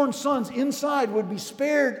firstborn sons inside would be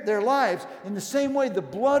spared their lives. In the same way, the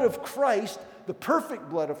blood of Christ, the perfect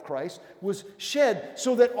blood of Christ, was shed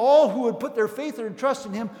so that all who would put their faith and trust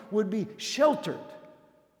in him would be sheltered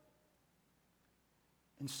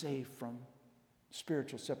and saved from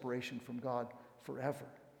spiritual separation from God forever.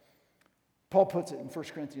 Paul puts it in 1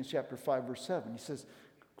 Corinthians chapter 5, verse 7. He says,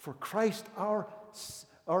 "For Christ our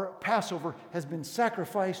Passover has been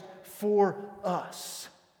sacrificed for us."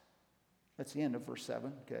 That's the end of verse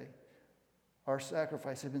 7, okay? Our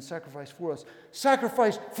sacrifice has been sacrificed for us.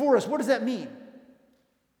 Sacrificed for us, what does that mean?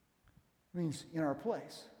 It means in our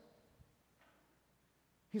place.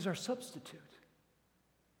 He's our substitute.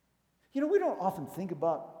 You know, we don't often think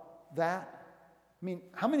about that. I mean,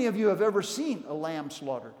 how many of you have ever seen a lamb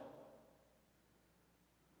slaughtered?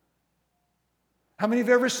 How many have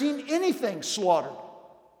ever seen anything slaughtered?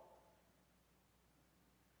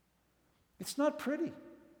 It's not pretty.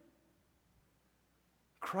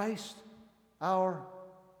 Christ, our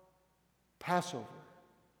Passover,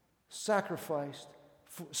 sacrificed,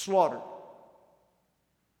 slaughtered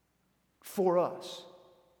for us.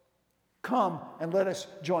 Come and let us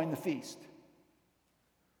join the feast.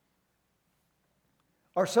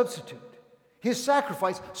 Our substitute, his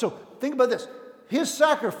sacrifice. So think about this. In his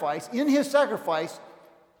sacrifice,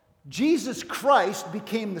 Jesus Christ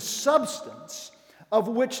became the substance of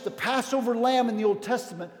which the Passover lamb in the Old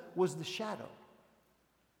Testament was the shadow.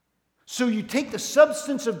 So you take the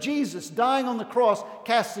substance of Jesus dying on the cross,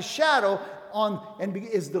 casts the shadow on, and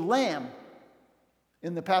is the lamb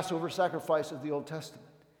in the Passover sacrifice of the Old Testament.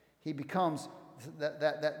 He becomes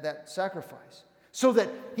that sacrifice. So that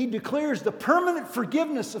he declares the permanent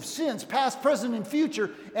forgiveness of sins, past, present, and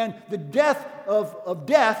future, and the death of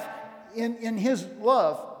death in his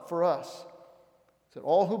love for us. So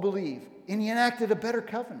all who believe, and he enacted a better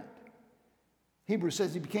covenant. Hebrews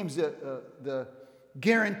says he becomes the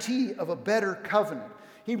guarantee of a better covenant.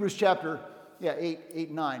 Hebrews chapter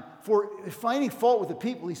 8, 9. For finding fault with the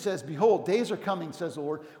people, he says, "Behold, days are coming, says the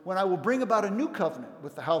Lord, when I will bring about a new covenant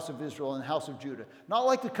with the house of Israel and the house of Judah. Not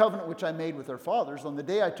like the covenant which I made with their fathers on the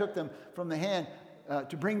day I took them from the hand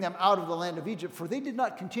to bring them out of the land of Egypt. For they did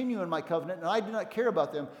not continue in my covenant, and I do not care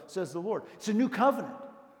about them, says the Lord." It's a new covenant.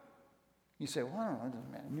 You say, well, I don't know, it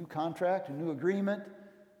doesn't matter. A new contract, a new agreement.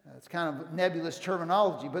 It's kind of nebulous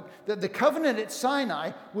terminology, but the covenant at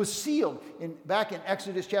Sinai was sealed. Back in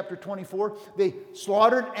Exodus chapter 24, they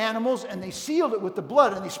slaughtered animals and they sealed it with the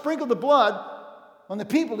blood, and they sprinkled the blood on the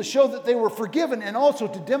people to show that they were forgiven and also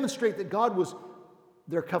to demonstrate that God was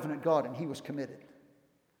their covenant God and he was committed.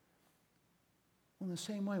 Well, in the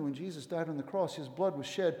same way, when Jesus died on the cross, his blood was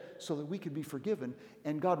shed so that we could be forgiven,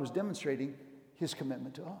 and God was demonstrating his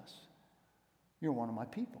commitment to us. You're one of my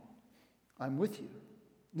people. I'm with you.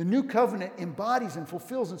 The new covenant embodies and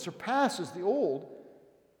fulfills and surpasses the old,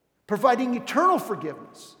 providing eternal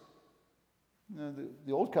forgiveness.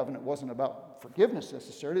 The old covenant wasn't about forgiveness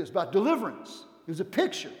necessarily. It was about deliverance. It was a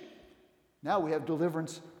picture. Now we have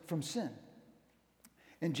deliverance from sin.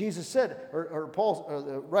 And Jesus said, or Paul,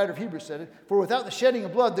 the writer of Hebrews said it, "For without the shedding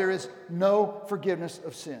of blood there is no forgiveness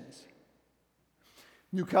of sins."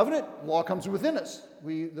 New covenant, law comes within us.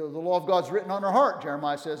 The law of God's written on our heart,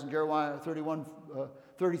 Jeremiah says in Jeremiah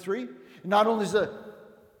 31:33. Not only is the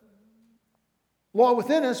law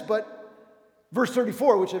within us, but verse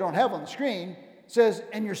 34, which I don't have on the screen, says,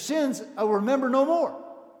 "And your sins I will remember no more."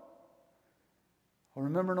 I'll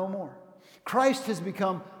remember no more. Christ has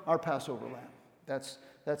become our Passover lamb. That's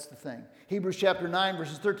the thing. Hebrews chapter 9,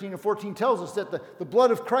 verses 13 and 14 tells us that the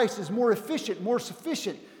blood of Christ is more efficient, more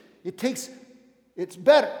sufficient. It's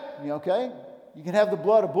better, okay? You can have the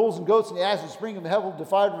blood of bulls and goats and the ashes of spring of the hevel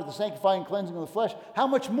defiled with the sanctifying cleansing of the flesh. How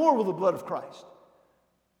much more will the blood of Christ,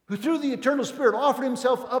 who through the eternal Spirit offered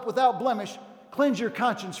himself up without blemish, cleanse your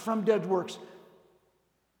conscience from dead works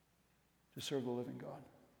to serve the living God?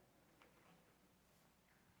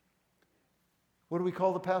 What do we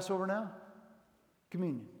call the Passover now?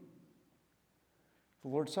 Communion. The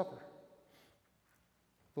Lord's Supper.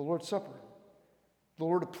 The Lord's Supper. The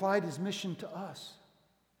Lord applied his mission to us.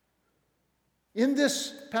 In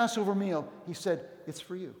this Passover meal, he said, it's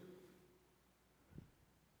for you.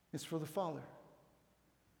 It's for the Father.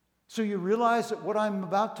 So you realize that what I'm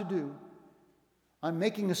about to do, I'm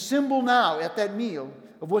making a symbol now at that meal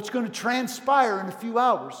of what's going to transpire in a few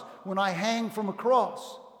hours when I hang from a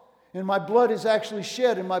cross. And my blood is actually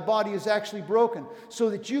shed and my body is actually broken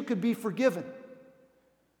so that you could be forgiven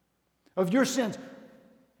of your sins.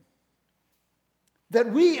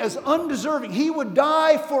 That we as undeserving, He would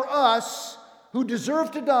die for us who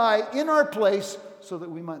deserve to die in our place so that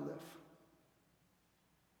we might live.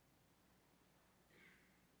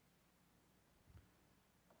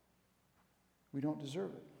 We don't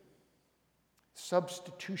deserve it.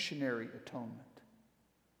 Substitutionary atonement.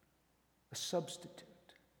 A substitute.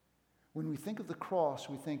 When we think of the cross,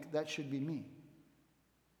 we think that should be me.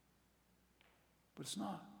 But it's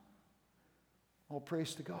not. All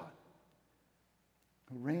praise to God,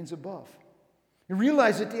 who reigns above. You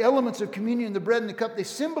realize that the elements of communion, the bread and the cup, they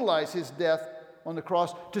symbolize His death on the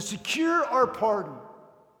cross to secure our pardon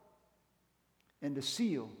and to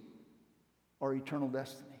seal our eternal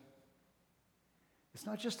destiny. It's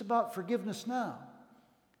not just about forgiveness now.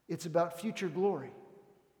 It's about future glory.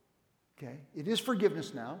 Okay? It is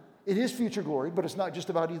forgiveness now. It is future glory, but it's not just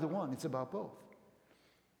about either one. It's about both.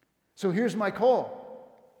 So here's my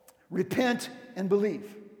call. Repent and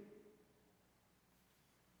believe.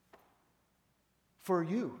 For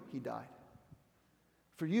you, He died.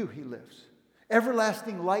 For you, He lives.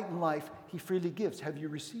 Everlasting light and life He freely gives. Have you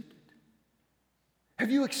received it? Have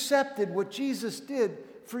you accepted what Jesus did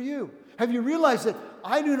for you? Have you realized that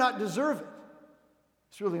I do not deserve it?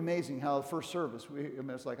 It's really amazing how the first service,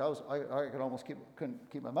 it's like I could almost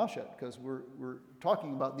couldn't keep my mouth shut because we're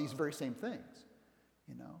talking about these very same things.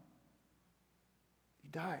 You know, He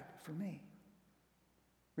died for me.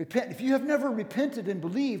 Repent. If you have never repented and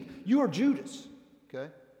believed, you are Judas.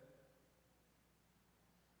 Okay?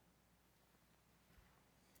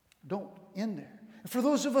 Don't end there. And for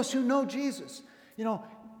those of us who know Jesus, you know,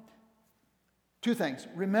 two things.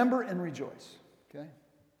 Remember and rejoice. Okay?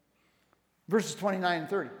 Verses 29 and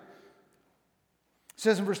 30. It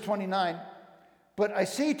says in verse 29, "But I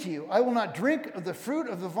say to you, I will not drink of the fruit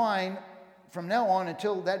of the vine from now on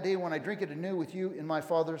until that day when I drink it anew with you in my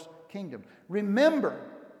Father's kingdom." Remember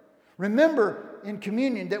in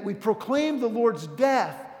communion that we proclaim the Lord's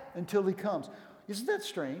death until He comes. Isn't that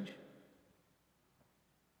strange?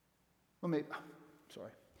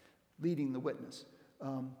 Leading the witness.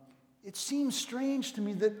 It seems strange to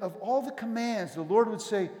me that of all the commands, the Lord would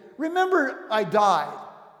say, remember I died.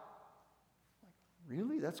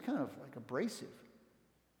 Really? That's kind of like abrasive.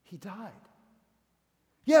 He died.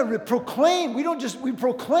 Yeah, we proclaim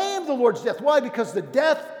the Lord's death. Why? Because the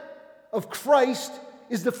death of Christ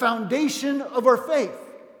is the foundation of our faith.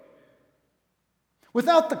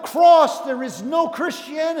 Without the cross, there is no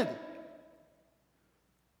Christianity.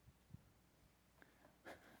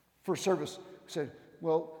 First service said,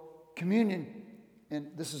 well, communion,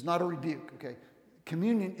 and this is not a rebuke, okay?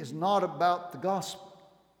 Communion is not about the gospel.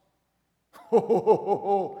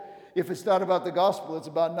 If it's not about the gospel, it's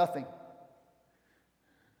about nothing.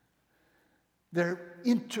 They're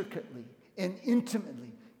intricately and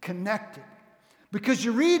intimately connected. Because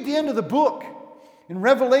you read the end of the book, in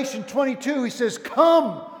Revelation 22, He says,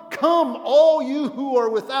 come, all you who are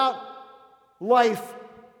without life,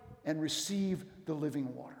 and receive the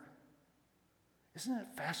living water. Isn't it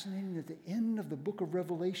fascinating that at the end of the book of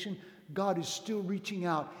Revelation, God is still reaching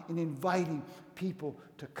out and inviting people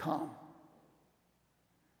to come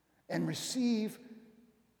and receive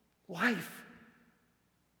life.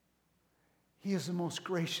 He is the most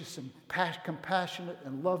gracious and compassionate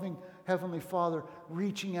and loving Heavenly Father,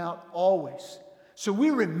 reaching out always. So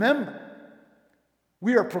we remember,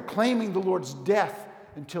 we are proclaiming the Lord's death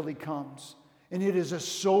until He comes. And it is a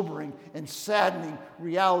sobering and saddening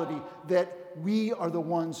reality that we are the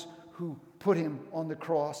ones who put Him on the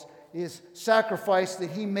cross. His sacrifice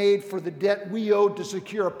that He made for the debt we owed to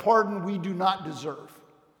secure a pardon we do not deserve.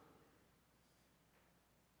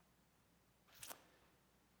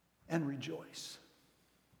 And rejoice.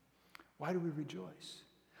 Why do we rejoice?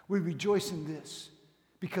 We rejoice in this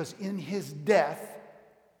because in His death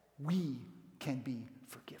we can be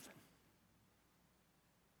forgiven.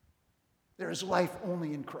 There is life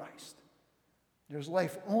only in Christ. There's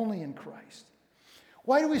life only in Christ.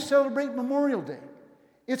 Why do we celebrate Memorial Day?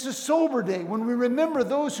 It's a sober day when we remember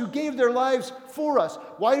those who gave their lives for us.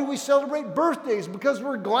 Why do we celebrate birthdays? Because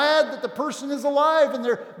we're glad that the person is alive and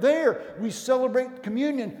they're there. We celebrate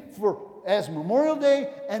communion as Memorial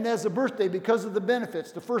Day and as a birthday because of the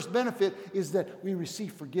benefits. The first benefit is that we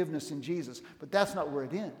receive forgiveness in Jesus. But that's not where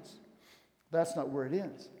it ends. That's not where it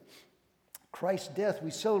ends. Christ's death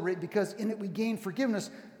we celebrate because in it we gain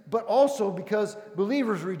forgiveness but also because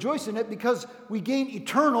believers rejoice in it because we gain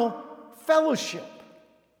eternal fellowship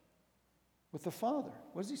with the Father.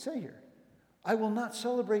 What does he say here? I will not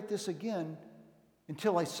celebrate this again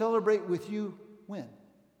until I celebrate with you when?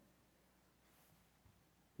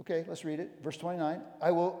 Okay, let's read it. Verse 29.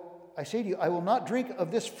 I say to you, I will not drink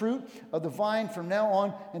of this fruit of the vine from now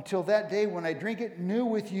on until that day when I drink it new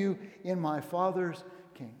with you in my Father's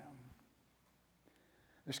kingdom.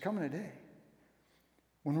 There's coming a day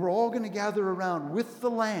when we're all going to gather around with the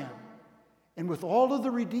Lamb and with all of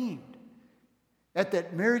the redeemed at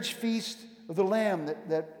that marriage feast of the Lamb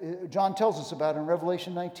that John tells us about in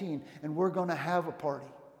Revelation 19. And we're going to have a party.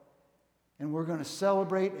 And we're going to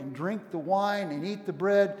celebrate and drink the wine and eat the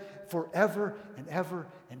bread forever and ever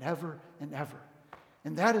and ever and ever.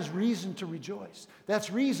 And that is reason to rejoice. That's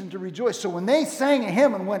reason to rejoice. So when they sang a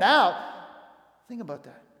hymn and went out, think about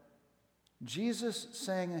that. Jesus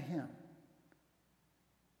sang a hymn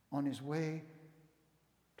on his way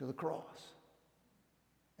to the cross.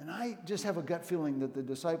 And I just have a gut feeling that the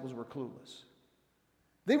disciples were clueless.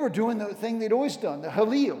 They were doing the thing they'd always done, the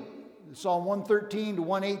Hallel. Psalm 113 to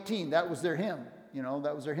 118, that was their hymn.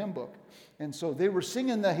 That was their hymn book. And so they were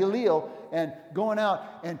singing the Hallel and going out.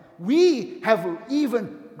 And we have an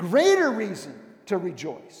even greater reason to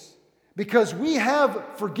rejoice. Because we have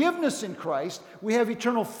forgiveness in Christ. We have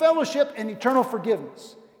eternal fellowship and eternal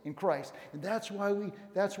forgiveness in Christ. And that's why we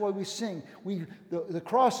sing. The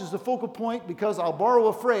cross is the focal point because, I'll borrow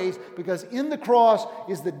a phrase, because in the cross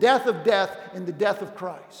is the death of death and the death of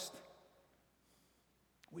Christ.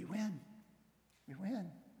 We win. We win.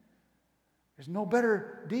 There's no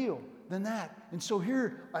better deal than that. And so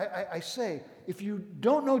here I say, if you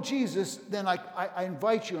don't know Jesus, then I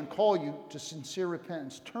invite you and call you to sincere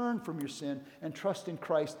repentance. Turn from your sin and trust in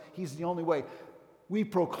Christ. He's the only way. We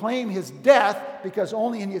proclaim his death because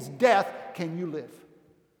only in his death can you live.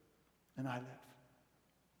 And I live.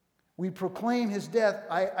 We proclaim his death.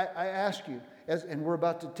 I ask you, and we're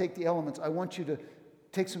about to take the elements, I want you to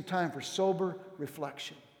take some time for sober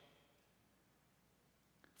reflection.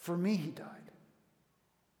 For me, he died.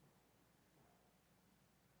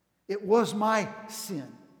 It was my sin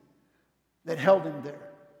that held him there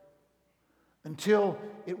until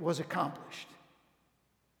it was accomplished.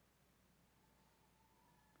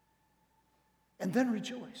 And then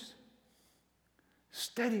rejoice.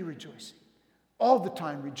 Steady rejoicing. All the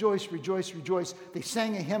time, rejoice, rejoice, rejoice. They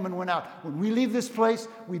sang a hymn and went out. When we leave this place,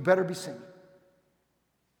 we better be singing.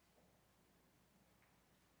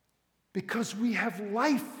 Because we have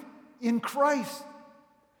life in Christ.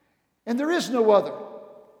 And there is no other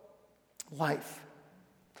life.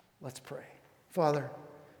 Let's pray. Father,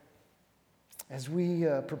 as we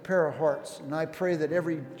prepare our hearts, and I pray that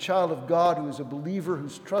every child of God who is a believer,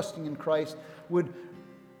 who's trusting in Christ, would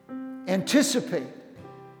anticipate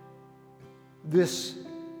this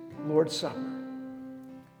Lord's Supper.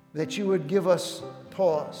 That you would give us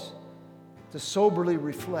pause to soberly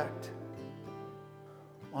reflect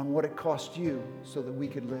on what it cost you so that we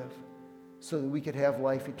could live, so that we could have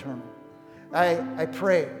life eternal. I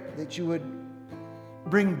pray that you would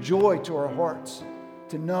bring joy to our hearts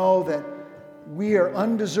to know that we are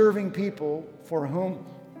undeserving people for whom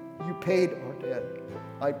you paid our debt.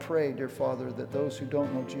 I pray, dear Father, that those who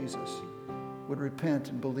don't know Jesus would repent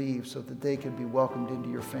and believe so that they could be welcomed into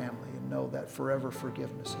your family and know that forever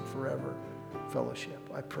forgiveness and forever fellowship.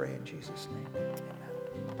 I pray in Jesus' name. Amen.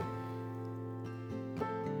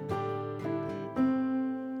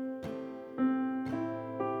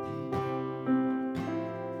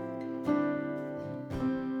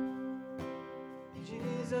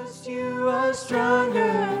 Jesus, you are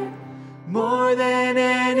stronger, more than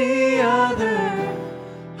any other.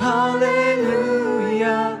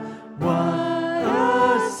 Hallelujah, what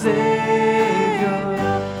a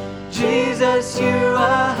Savior. Jesus, you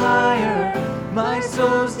are higher, my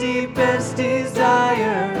soul's deepest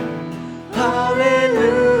desire.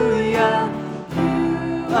 Hallelujah,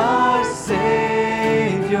 you are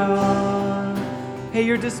Savior. Hey,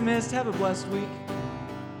 you're dismissed. Have a blessed week.